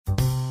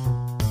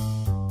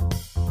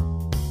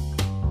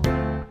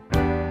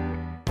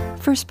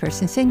first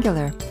person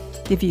singular.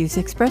 The views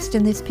expressed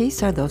in this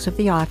piece are those of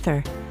the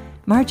author.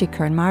 Margie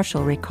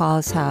Kern-Marshall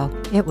recalls how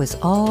it was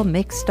all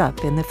mixed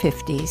up in the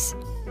 50s.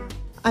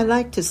 I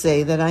like to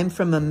say that I'm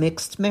from a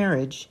mixed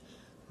marriage.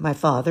 My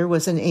father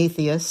was an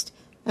atheist,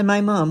 and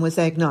my mom was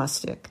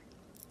agnostic.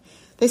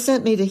 They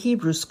sent me to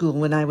Hebrew school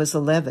when I was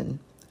 11.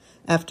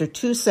 After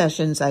 2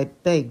 sessions, I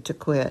begged to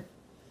quit.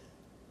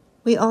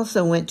 We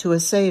also went to a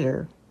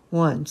Seder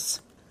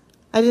once.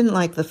 I didn't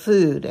like the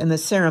food, and the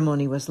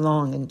ceremony was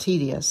long and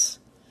tedious.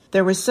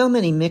 There were so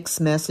many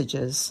mixed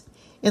messages.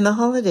 In the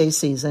holiday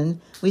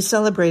season, we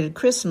celebrated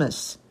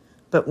Christmas,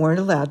 but weren't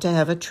allowed to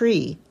have a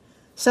tree.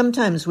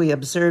 Sometimes we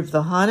observed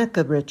the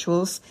Hanukkah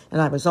rituals,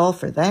 and I was all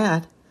for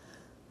that.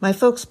 My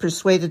folks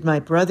persuaded my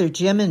brother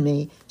Jim and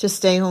me to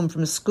stay home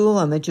from school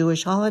on the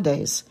Jewish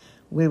holidays.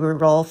 We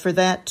were all for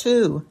that,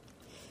 too.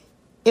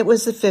 It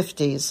was the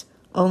 50s,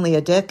 only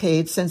a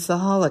decade since the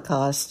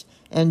Holocaust,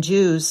 and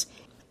Jews,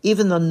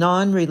 even the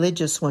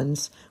non-religious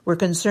ones, were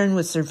concerned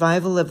with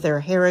survival of their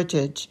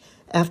heritage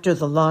after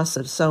the loss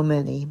of so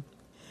many.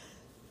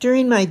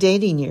 During my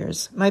dating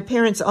years, my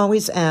parents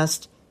always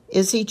asked,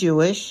 "Is he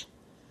Jewish?"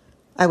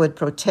 I would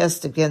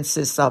protest against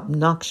this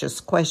obnoxious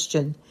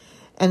question,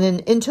 and an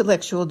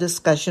intellectual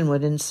discussion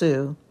would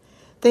ensue.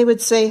 They would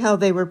say how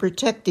they were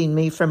protecting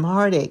me from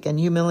heartache and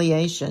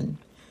humiliation.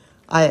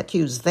 I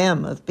accused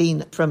them of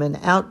being from an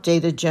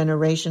outdated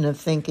generation of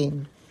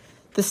thinking.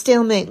 The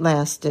stalemate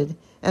lasted,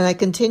 and I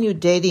continued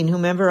dating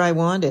whomever I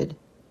wanted.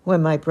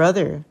 When my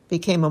brother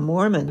became a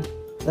Mormon,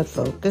 the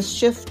focus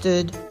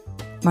shifted.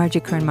 Margie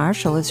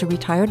Kern-Marshall is a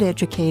retired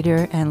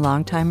educator and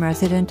longtime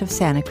resident of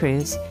Santa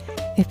Cruz.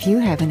 If you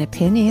have an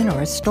opinion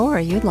or a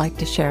story you'd like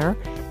to share,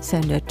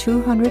 send a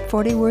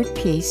 240-word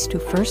piece to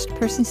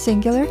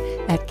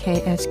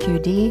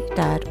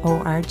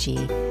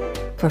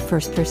firstpersonsingular@ksqd.org. For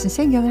First Person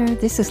Singular,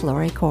 this is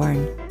Lori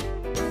Korn.